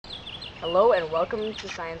Hello and welcome to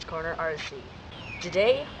Science Corner RC.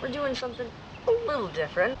 Today we're doing something a little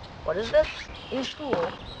different. What is this? In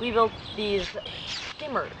school we built these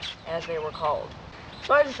skimmers, as they were called.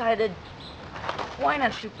 So I decided, why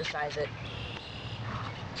not supersize it?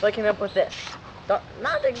 So I came up with this.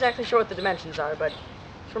 Not exactly sure what the dimensions are, but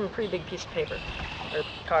it's from a pretty big piece of paper, or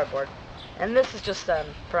cardboard. And this is just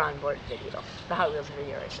for onboard video, the Hot Wheels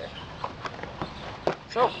video racer.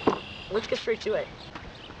 So let's get straight to it.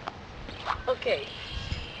 Okay,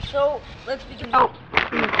 so let's begin. Oh!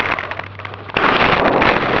 That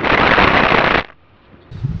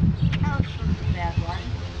was a bad one.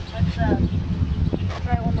 Let's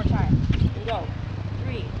try it one more time. Here we go.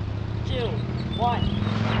 3, 2, 1.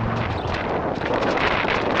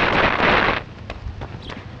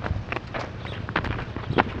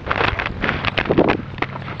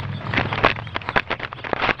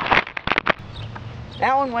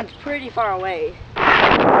 That one went pretty far away.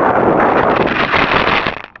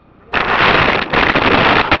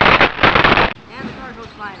 And the car goes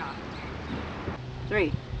flying off.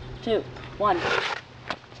 3, 2, 1.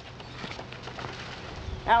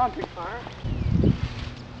 That one pretty far.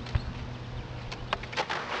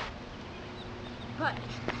 But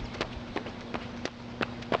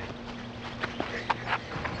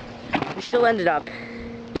we still ended up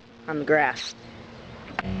on the grass.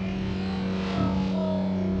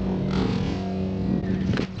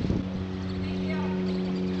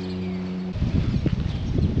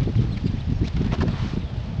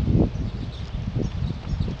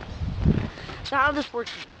 So how this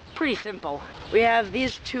works is pretty simple. We have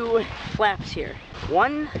these two flaps here.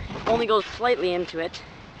 One only goes slightly into it,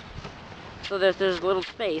 so that there's a little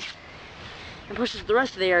space, and pushes the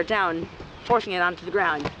rest of the air down, forcing it onto the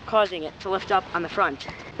ground, causing it to lift up on the front.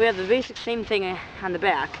 We have the basic same thing on the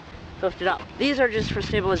back, to lift it up. These are just for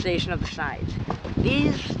stabilization of the sides.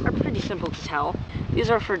 These are pretty simple to tell. These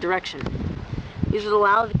are for direction. These would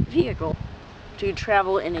allow the vehicle to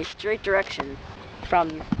travel in a straight direction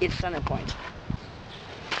from its center point.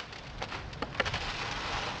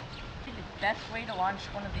 The best way to launch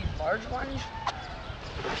one of these large ones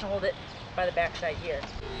is to hold it by the back side here.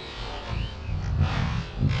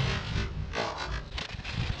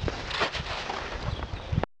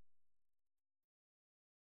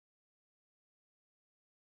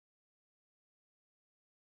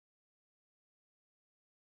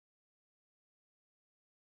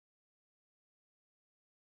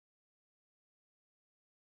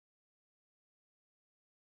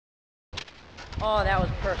 Oh, that was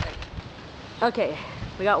perfect. Okay,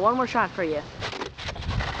 we got one more shot for you.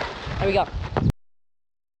 There we go.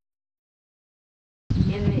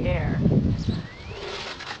 In the air.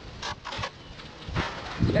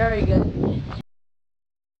 Very good.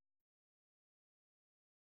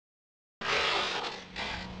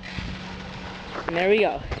 And there we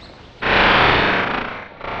go.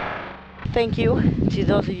 Thank you to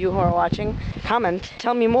those of you who are watching. Comment,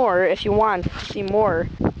 tell me more if you want to see more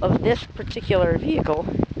of this particular vehicle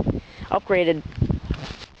upgraded,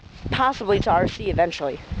 possibly to RC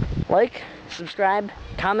eventually. Like, subscribe,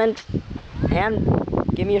 comment, and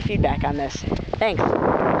give me your feedback on this. Thanks.